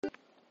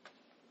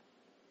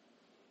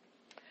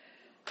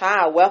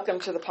Hi,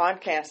 welcome to the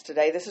podcast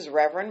today. This is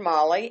Reverend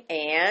Molly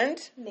and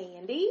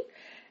Mandy.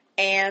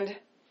 And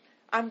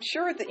I'm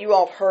sure that you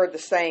all have heard the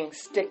saying,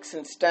 sticks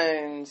and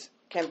stones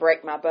can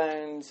break my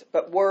bones,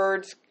 but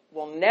words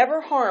will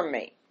never harm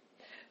me.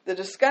 The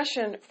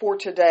discussion for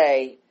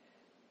today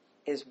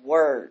is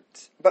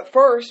words. But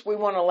first, we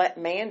want to let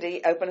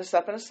Mandy open us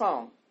up in a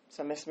song.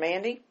 So, Miss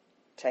Mandy,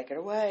 take it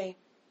away.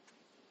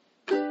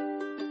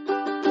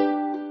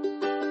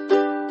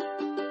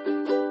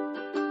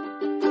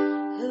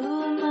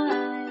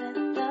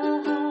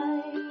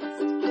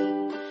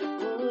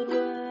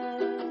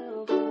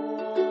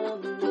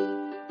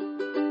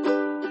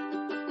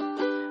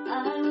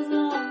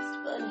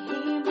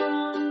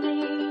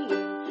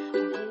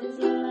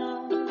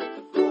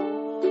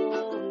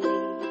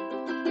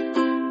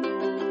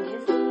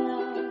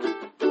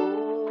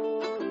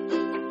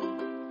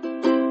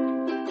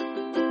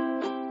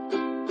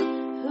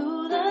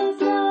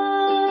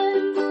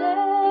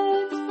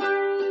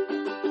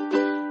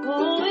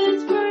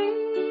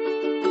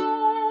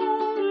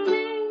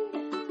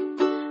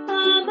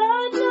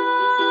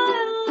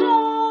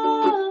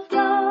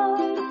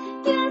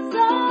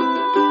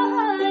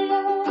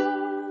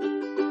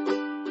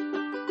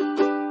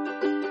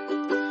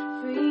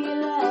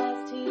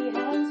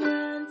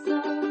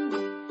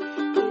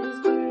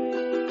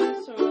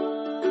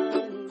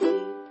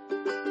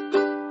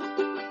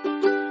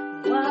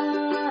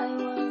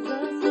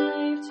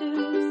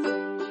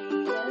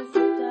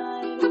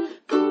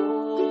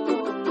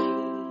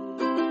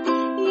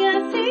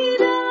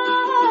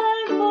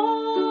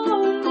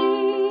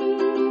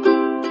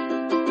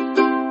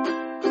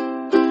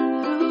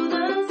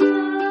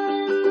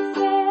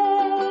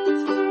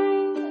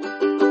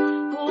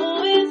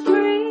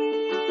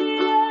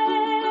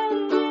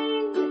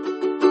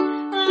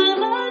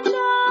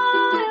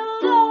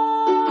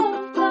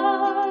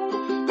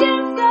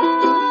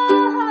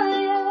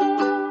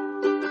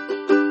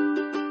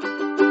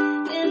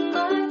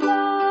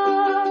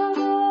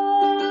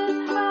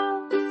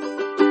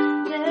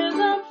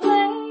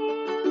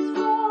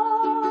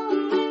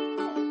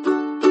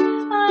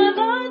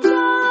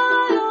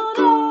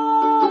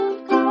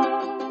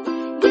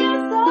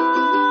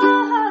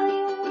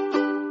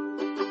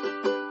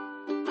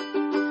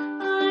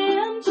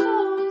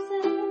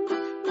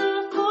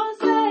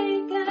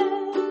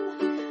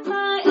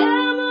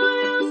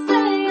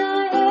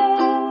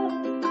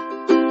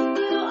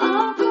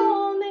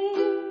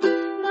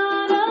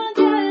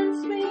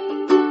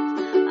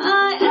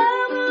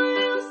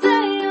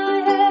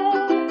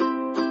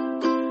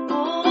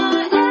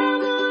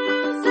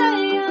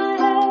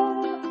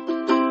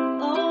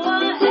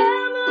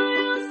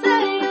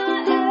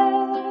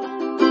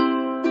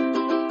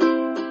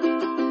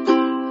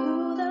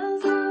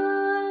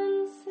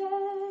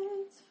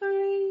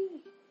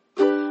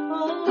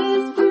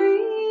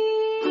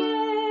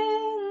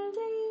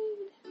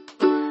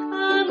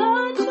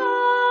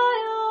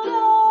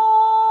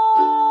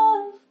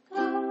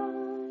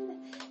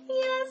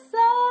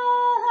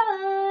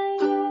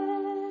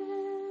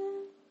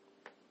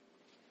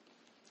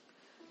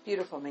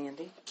 Beautiful,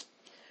 Mandy.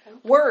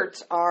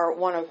 Words are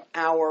one of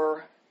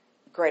our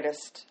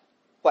greatest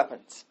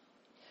weapons.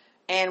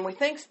 And we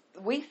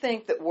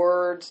think that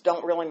words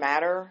don't really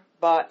matter,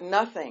 but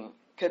nothing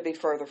could be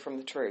further from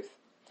the truth.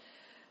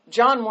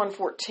 John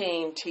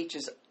 1:14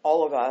 teaches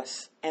all of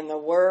us, and the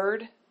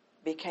Word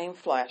became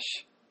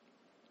flesh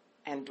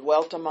and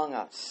dwelt among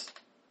us.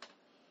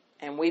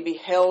 And we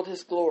beheld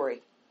His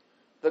glory,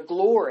 the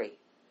glory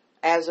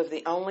as of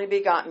the only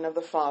begotten of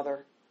the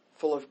Father,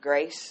 full of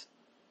grace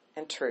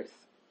and truth.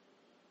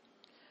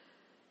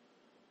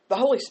 The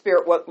Holy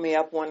Spirit woke me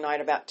up one night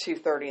about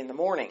 2:30 in the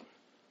morning.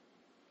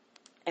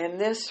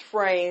 And this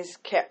phrase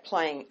kept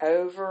playing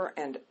over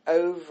and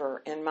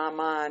over in my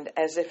mind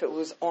as if it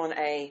was on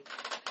a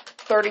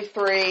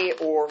 33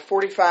 or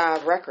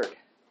 45 record.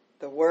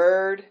 The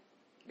Word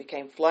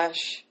became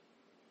flesh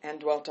and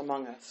dwelt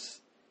among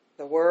us.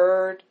 The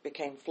Word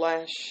became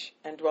flesh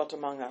and dwelt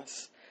among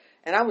us.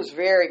 And I was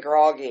very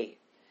groggy.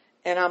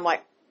 And I'm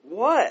like,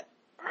 what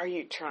are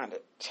you trying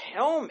to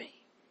tell me?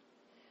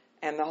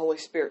 And the Holy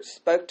Spirit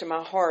spoke to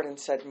my heart and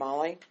said,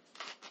 Molly,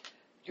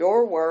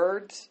 your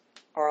words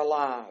are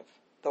alive.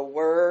 The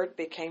Word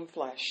became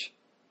flesh.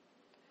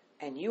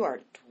 And you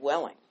are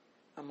dwelling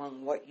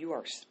among what you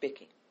are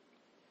speaking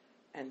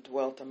and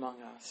dwelt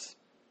among us.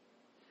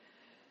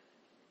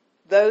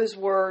 Those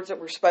words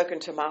that were spoken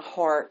to my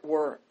heart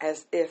were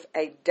as if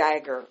a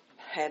dagger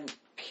had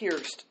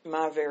pierced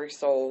my very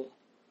soul.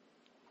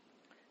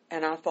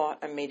 And I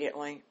thought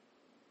immediately,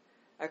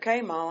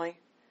 okay, Molly,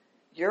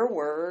 your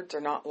words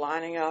are not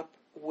lining up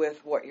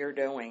with what you're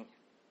doing,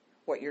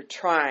 what you're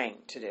trying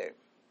to do.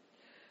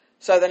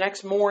 So the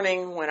next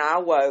morning when I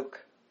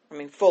awoke,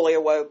 fully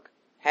awoke,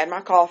 had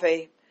my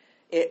coffee,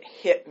 it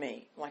hit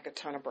me like a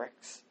ton of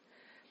bricks.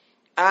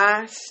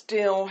 I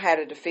still had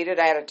a defeated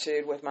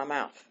attitude with my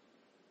mouth.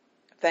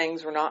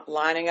 Things were not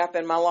lining up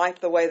in my life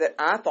the way that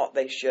I thought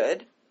they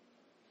should.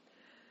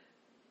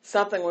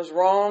 Something was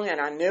wrong and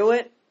I knew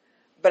it,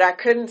 but I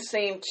couldn't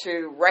seem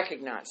to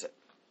recognize it.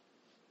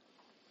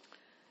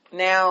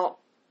 Now,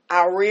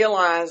 I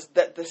realized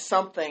that the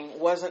something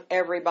wasn't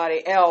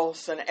everybody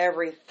else and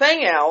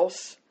everything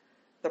else.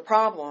 The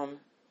problem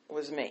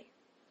was me.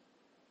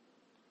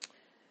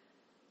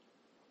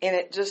 And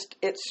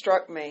it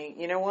struck me,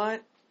 you know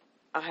what?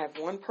 I have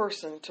one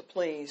person to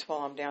please while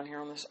I'm down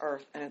here on this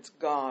earth, and it's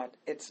God.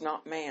 It's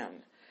not man.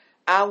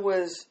 I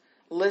was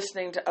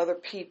listening to other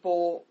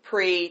people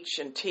preach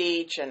and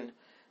teach, and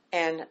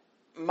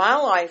my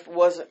life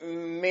wasn't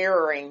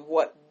mirroring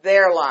what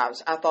their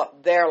lives, I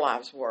thought their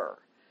lives were.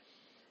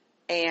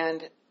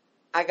 And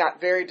I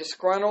got very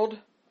disgruntled.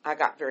 I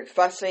got very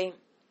fussy.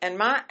 And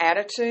my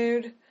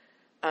attitude,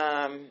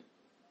 I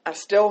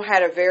still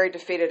had a very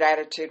defeated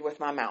attitude with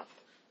my mouth.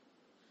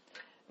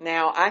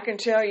 Now, I can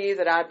tell you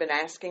that I've been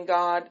asking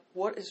God,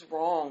 what is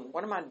wrong?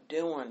 What am I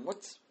doing?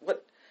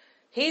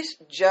 He's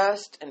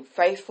just and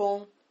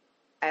faithful,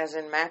 as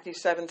in Matthew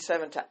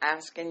 7:7, to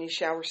ask and you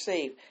shall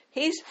receive.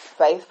 He's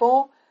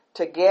faithful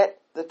to get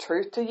the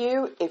truth to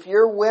you if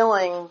you're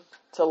willing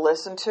to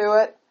listen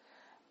to it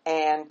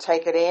and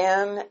take it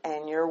in,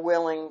 and you're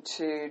willing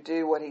to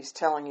do what He's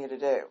telling you to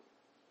do.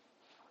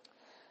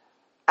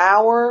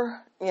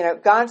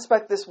 God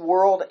spoke this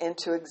world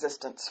into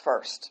existence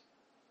first.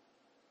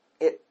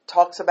 It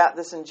talks about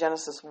this in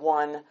Genesis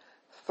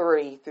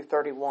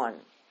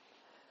 1:3-31.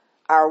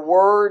 Our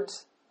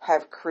words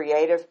have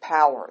creative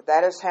power.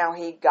 That is how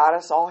He got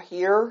us all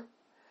here.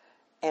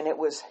 And it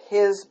was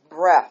His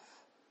breath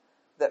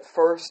that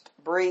first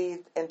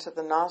breathed into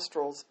the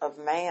nostrils of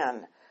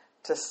man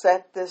to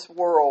set this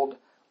world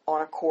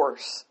on a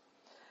course.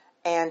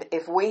 And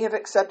if we have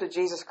accepted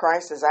Jesus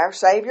Christ as our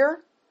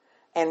Savior,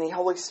 and the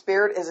Holy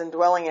Spirit is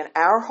indwelling in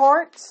our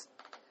hearts,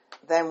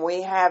 then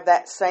we have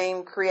that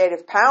same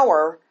creative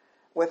power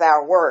with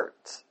our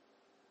words.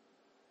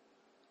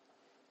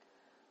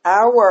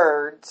 Our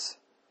words,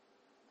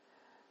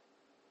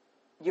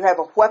 you have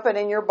a weapon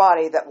in your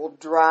body that will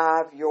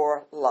drive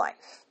your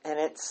life. And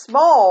it's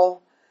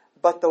small,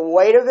 but the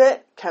weight of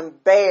it can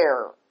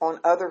bear on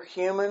other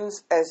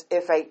humans as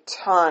if a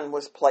ton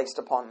was placed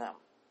upon them.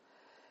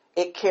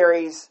 It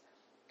carries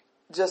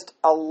just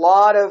a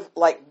lot of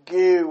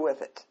goo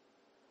with it.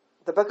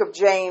 The book of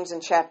James in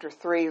chapter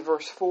 3,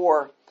 verse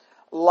 4,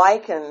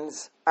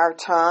 likens our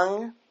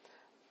tongue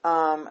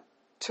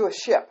to a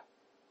ship,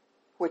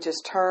 which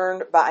is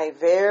turned by a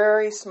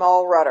very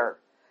small rudder,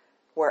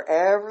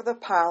 wherever the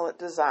pilot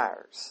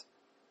desires.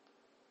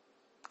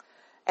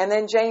 And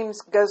then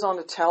James goes on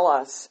to tell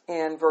us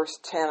in verse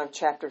 10 of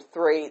chapter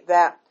 3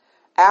 that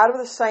out of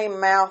the same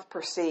mouth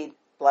proceed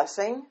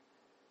blessing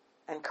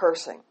and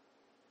cursing.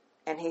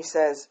 And he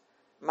says,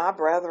 my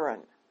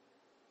brethren,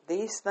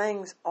 these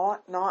things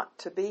ought not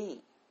to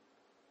be.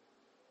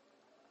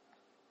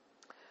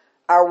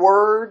 Our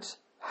words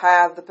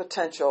have the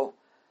potential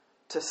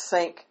to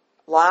sink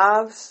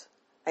lives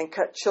and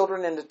cut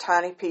children into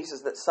tiny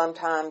pieces that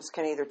sometimes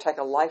can either take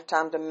a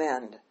lifetime to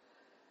mend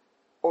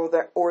or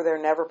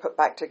they're never put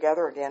back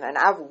together again. And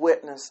I've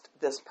witnessed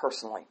this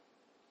personally.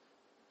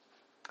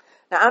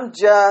 Now, I'm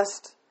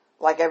just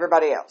like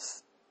everybody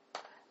else.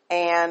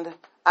 And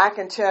I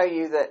can tell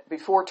you that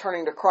before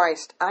turning to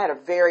Christ, I had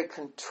a very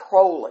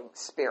controlling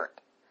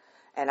spirit.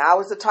 And I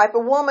was the type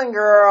of woman,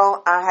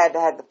 girl. I had to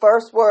have the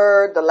first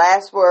word, the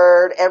last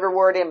word, every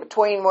word in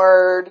between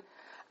word.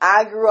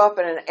 I grew up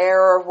in an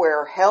era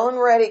where Helen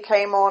Reddy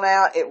came on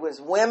out. It was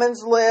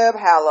women's lib,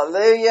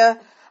 hallelujah.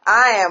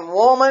 I am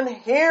woman,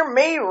 hear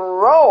me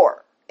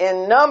roar.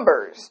 In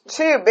Numbers,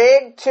 too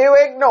big to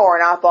ignore.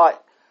 And I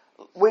thought,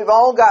 we've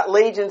all got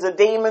legions of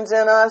demons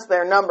in us.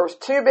 Their numbers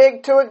too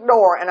big to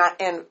ignore.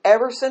 And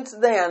ever since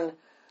then,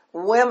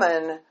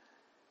 women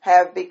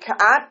have become,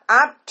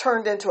 I've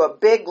turned into a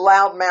big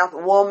loudmouth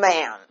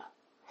woman.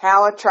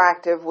 How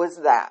attractive was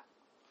that?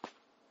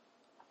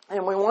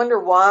 And we wonder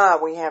why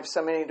we have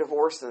so many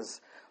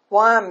divorces.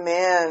 Why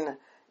men,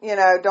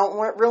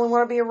 don't really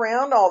want to be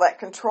around all that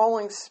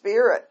controlling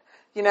spirit.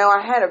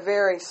 I had a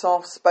very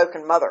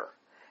soft-spoken mother.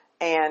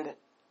 And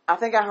I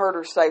think I heard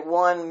her say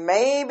one,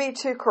 maybe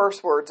two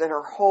curse words in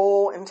her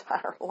whole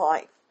entire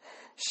life.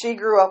 She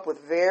grew up with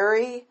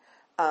very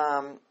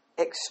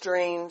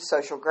extreme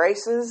social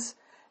graces,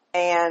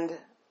 and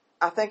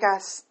I think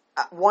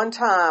one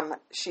time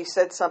she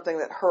said something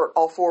that hurt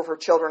all four of her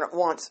children at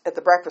once at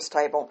the breakfast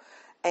table,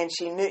 and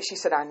she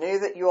said, I knew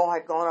that you all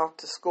had gone off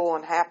to school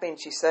unhappy,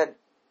 and she said,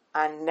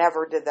 I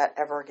never did that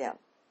ever again.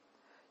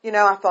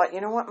 I thought,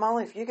 you know what,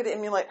 Molly, if you could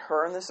emulate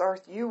her on this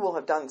earth, you will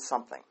have done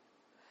something.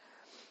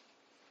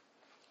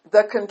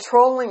 The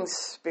controlling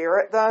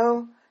spirit,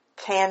 though,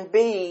 can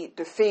be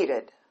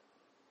defeated.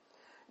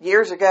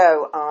 Years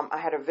ago, I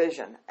had a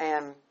vision,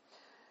 and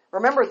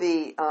remember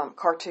the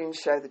cartoon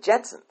show, The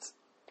Jetsons?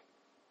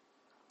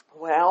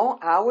 Well,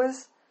 I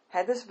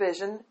had this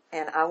vision,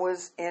 and I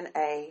was in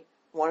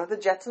one of the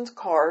Jetsons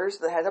cars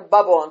that had a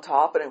bubble on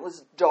top, and it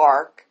was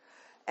dark,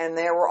 and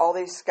there were all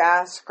these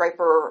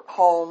skyscraper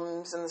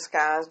homes in the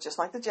skies, just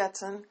like the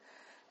Jetson.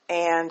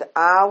 And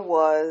I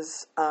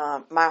was,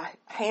 my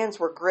hands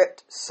were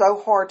gripped so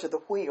hard to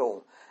the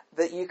wheel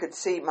that you could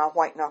see my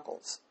white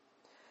knuckles.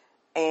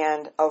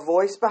 and a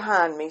voice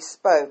behind me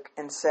spoke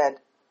and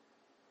said,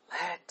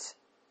 "Let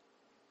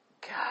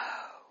go."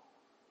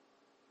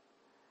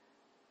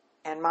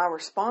 And my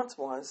response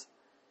was,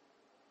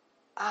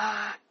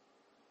 "I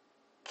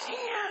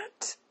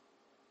can't."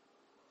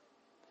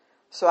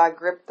 So I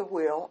gripped the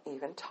wheel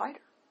even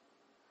tighter.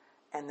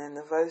 And then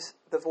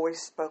the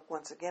voice spoke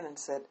once again and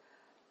said,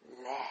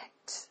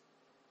 "Let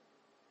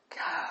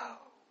go."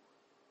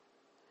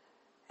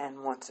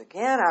 And once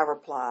again I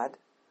replied,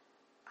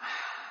 "I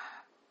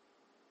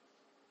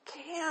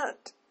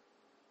can't."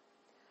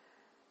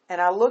 And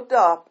I looked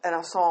up and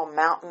I saw a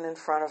mountain in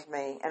front of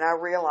me, and I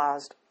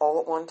realized all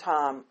at one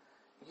time,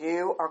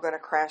 you are going to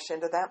crash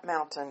into that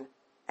mountain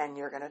and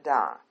you're going to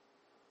die.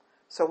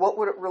 So what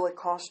would it really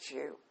cost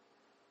you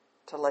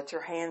to let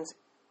your hands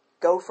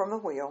go from the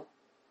wheel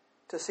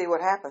to see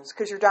what happens?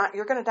 Because you're going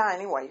to die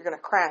anyway. You're going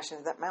to crash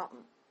into that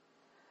mountain.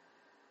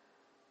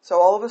 So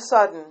all of a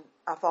sudden,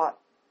 I thought,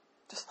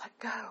 just let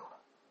go.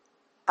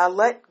 I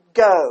let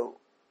go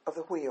of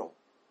the wheel,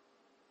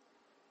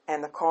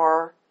 and the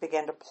car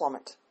began to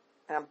plummet.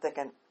 And I'm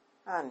thinking,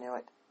 I knew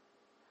it.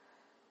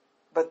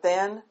 But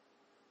then,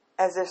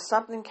 as if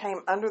something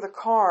came under the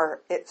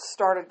car, it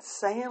started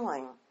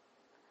sailing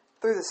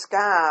through the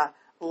sky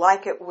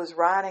like it was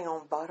riding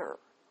on butter.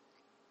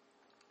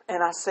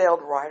 And I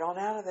sailed right on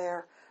out of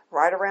there,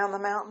 right around the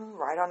mountain,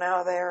 right on out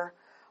of there.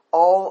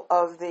 All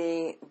of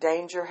the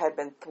danger had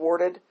been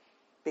thwarted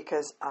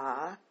because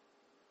I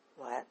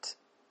let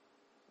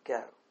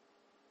go.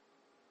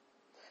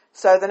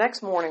 So the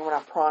next morning when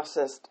I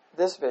processed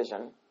this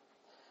vision,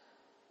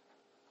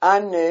 I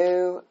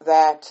knew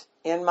that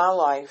in my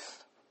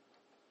life,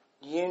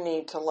 you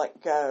need to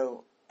let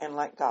go and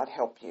let God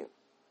help you.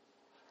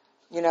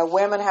 You know,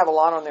 women have a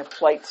lot on their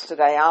plates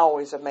today. I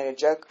always have made a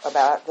joke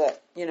about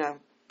that,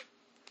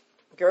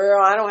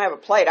 girl, I don't have a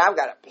plate, I've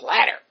got a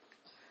platter.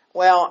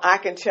 Well, I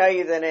can tell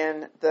you that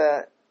in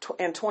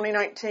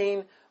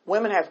 2019,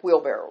 women have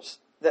wheelbarrows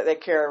that they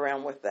carry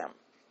around with them.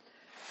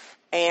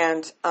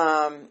 And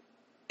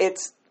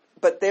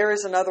but there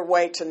is another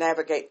way to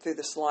navigate through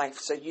this life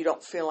so you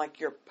don't feel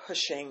like you're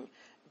pushing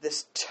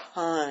this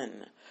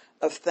ton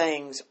of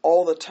things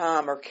all the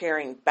time or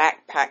carrying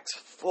backpacks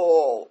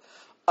full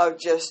of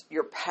just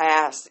your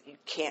past that you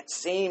can't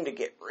seem to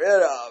get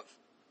rid of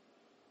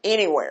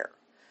anywhere.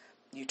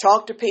 You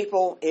talk to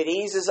people, it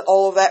eases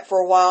all of that for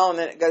a while, and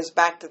then it goes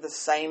back to the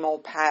same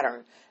old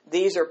pattern.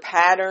 These are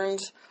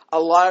patterns. A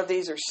lot of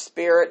these are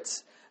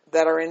spirits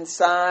that are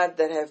inside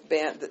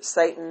that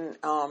Satan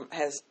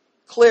has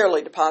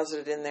clearly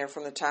deposited in there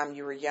from the time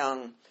you were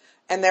young.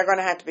 And they're going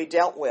to have to be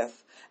dealt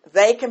with.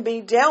 They can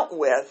be dealt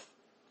with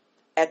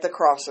at the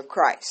cross of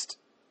Christ.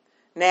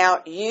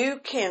 Now, you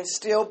can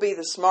still be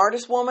the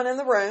smartest woman in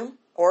the room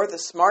or the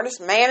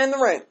smartest man in the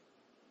room.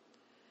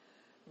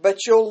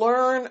 But you'll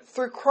learn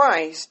through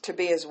Christ to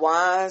be as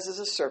wise as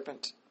a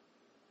serpent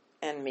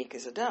and meek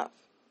as a dove.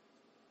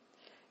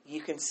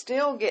 You can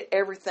still get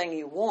everything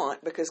you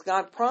want because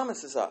God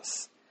promises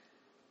us,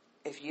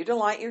 if you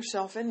delight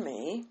yourself in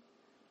me,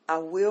 I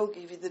will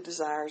give you the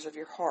desires of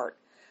your heart.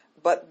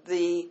 But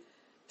the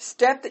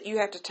step that you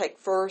have to take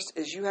first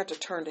is you have to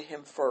turn to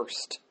Him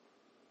first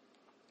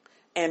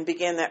and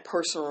begin that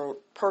personal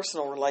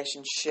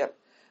relationship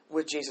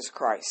with Jesus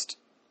Christ.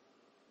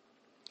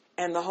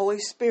 And the Holy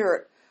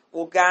Spirit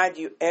will guide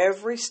you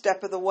every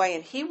step of the way,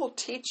 and He will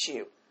teach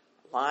you,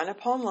 line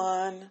upon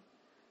line,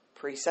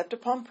 precept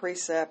upon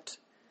precept,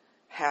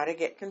 how to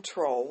get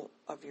control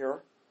of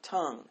your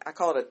tongue. I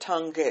call it a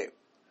tongue goo.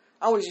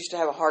 I always used to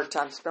have a hard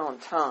time spelling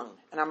tongue,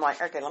 and I'm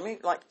like, okay, let me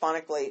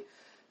phonetically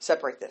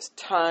separate this.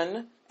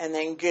 Ton and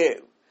then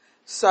goo.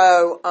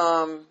 So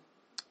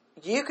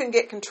you can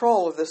get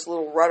control of this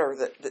little rudder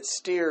that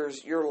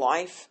steers your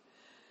life,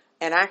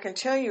 and I can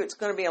tell you it's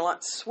going to be a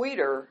lot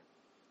sweeter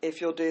if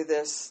you'll do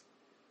this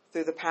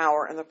through the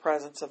power and the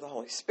presence of the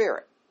Holy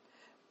Spirit.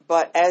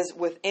 But as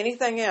with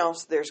anything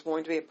else, there's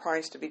going to be a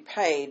price to be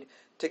paid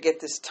to get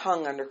this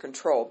tongue under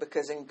control.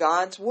 Because in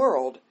God's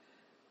world,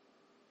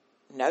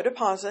 no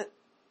deposit,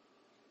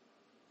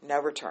 no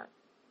return.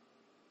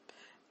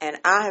 And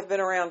I have been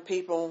around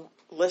people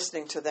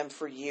listening to them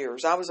for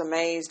years. I was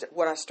amazed at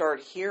what I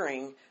started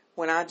hearing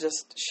when I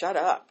just shut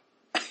up.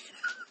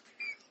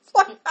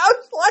 I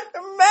was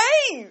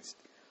amazed.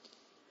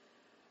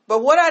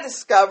 But what I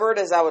discovered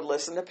as I would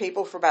listen to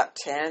people for about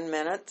 10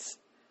 minutes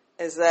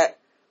is that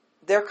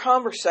their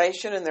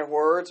conversation and their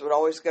words would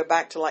always go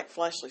back to like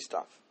fleshly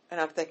stuff.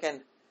 And I'm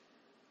thinking,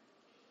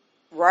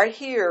 right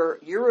here,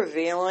 you're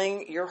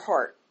revealing your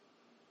heart.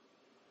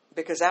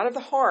 Because out of the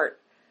heart,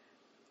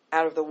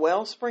 out of the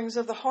well springs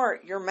of the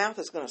heart, your mouth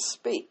is going to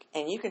speak.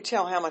 And you can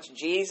tell how much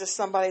Jesus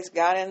somebody's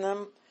got in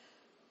them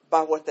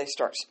by what they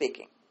start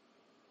speaking.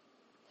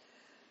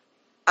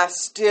 I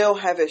still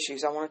have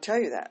issues. I want to tell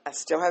you that. I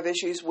still have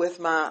issues with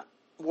my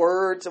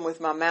words and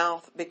with my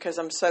mouth because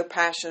I'm so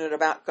passionate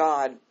about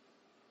God.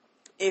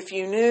 If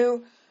you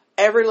knew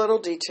every little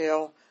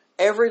detail,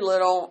 every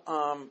little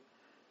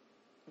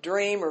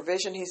dream or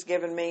vision He's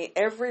given me,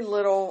 every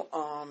little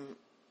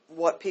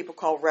what people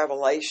call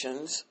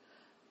revelations,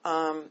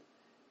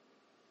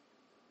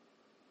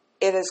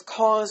 it has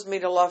caused me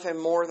to love Him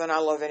more than I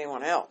love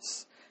anyone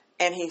else.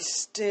 And He's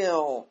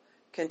still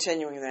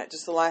continuing that.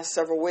 Just the last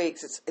several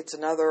weeks, it's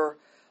another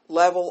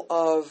level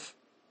of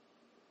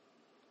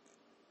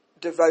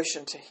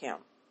devotion to Him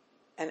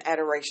and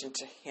adoration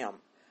to Him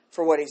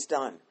for what He's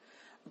done.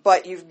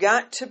 But you've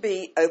got to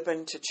be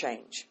open to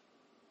change.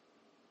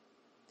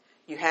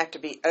 You have to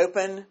be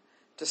open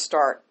to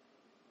start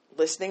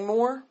listening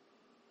more.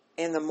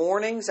 In the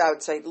mornings, I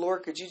would say,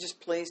 Lord, could you just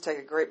please take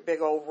a great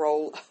big old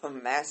roll of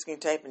masking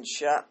tape and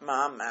shut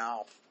my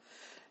mouth?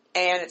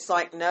 And it's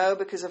like, no,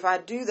 because if I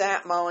do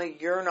that, Molly,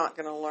 you're not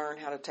going to learn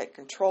how to take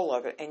control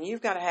of it. And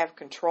you've got to have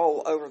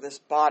control over this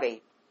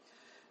body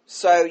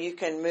so you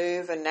can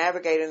move and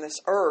navigate in this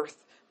earth,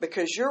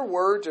 because your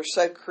words are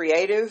so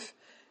creative.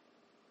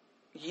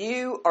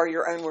 You are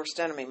your own worst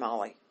enemy,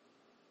 Molly.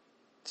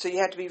 So you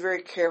have to be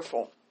very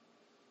careful.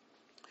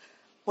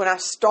 When I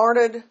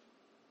started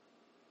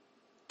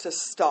to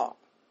stop,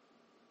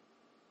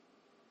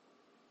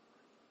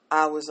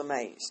 I was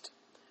amazed.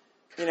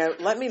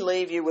 Let me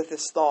leave you with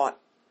this thought,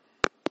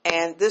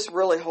 and this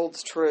really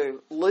holds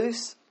true.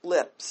 Loose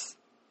lips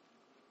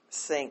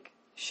sink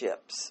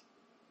ships.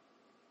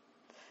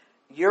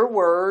 Your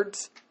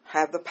words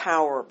have the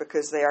power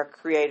because they are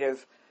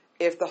creative.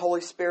 If the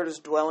Holy Spirit is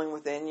dwelling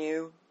within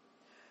you,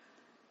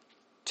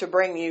 to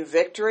bring you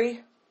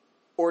victory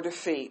or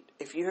defeat.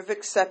 If you have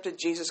accepted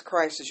Jesus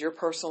Christ as your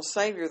personal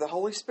Savior, the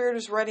Holy Spirit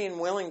is ready and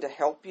willing to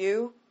help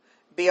you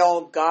be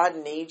all God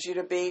needs you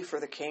to be for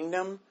the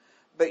kingdom.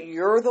 But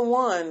you're the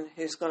one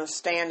who's going to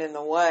stand in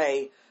the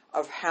way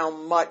of how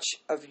much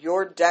of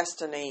your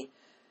destiny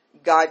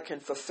God can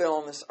fulfill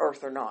on this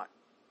earth or not.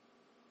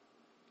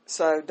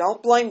 So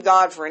don't blame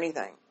God for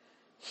anything.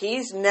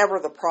 He's never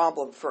the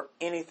problem for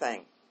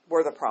anything.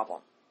 We're the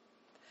problem.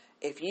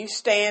 If you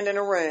stand in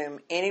a room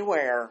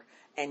anywhere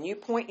and you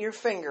point your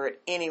finger at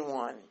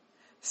anyone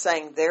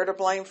saying they're to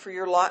blame for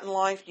your lot in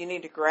life, you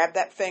need to grab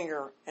that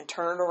finger and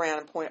turn it around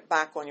and point it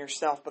back on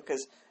yourself,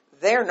 because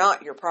they're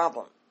not your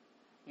problem.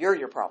 You're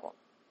your problem.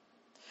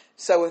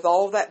 So with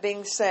all of that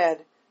being said,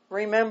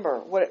 remember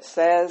what it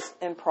says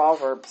in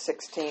Proverbs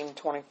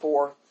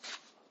 16:24,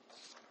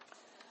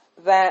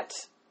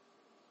 that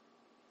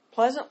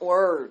pleasant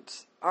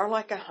words are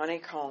like a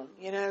honeycomb.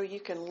 You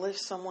can lift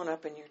someone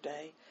up in your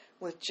day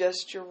with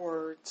just your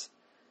words.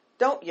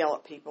 Don't yell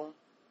at people.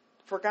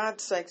 For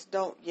God's sakes,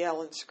 don't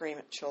yell and scream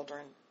at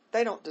children.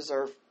 They don't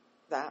deserve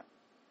that.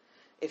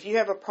 If you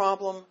have a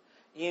problem,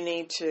 you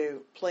need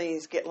to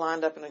please get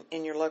lined up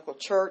in your local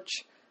church.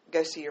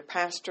 Go see your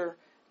pastor.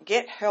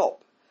 Get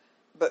help.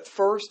 But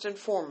first and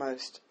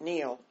foremost,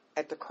 kneel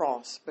at the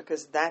cross,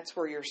 because that's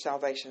where your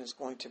salvation is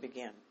going to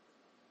begin.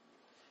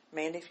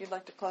 Mandy, if you'd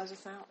like to close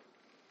us out.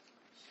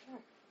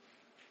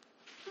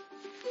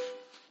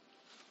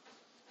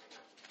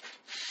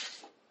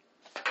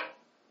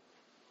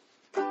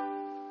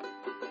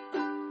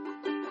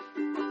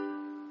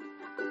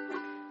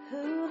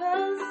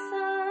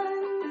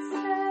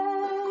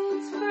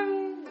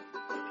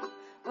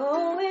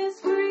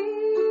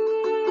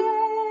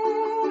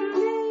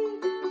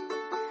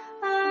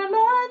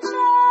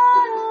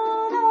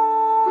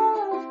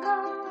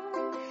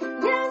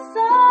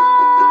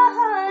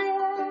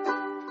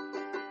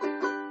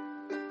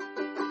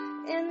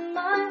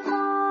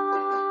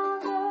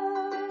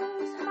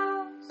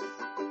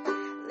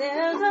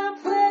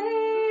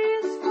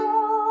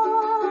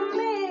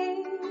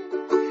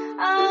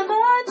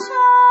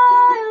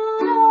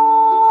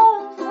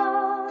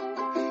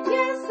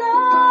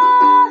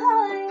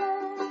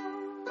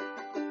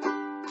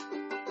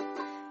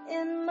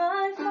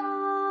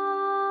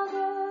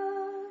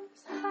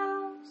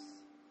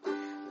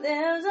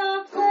 There's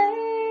a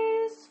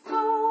place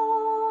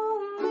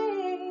for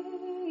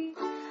me.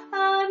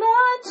 I'm a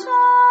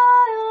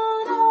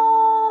child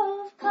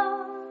of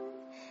God.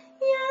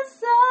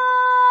 Yes,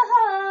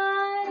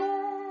 I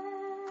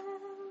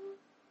am.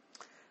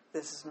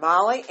 This is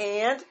Molly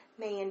and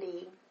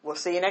Mandy. We'll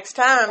see you next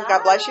time. Bye.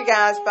 God bless you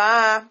guys.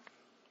 Bye.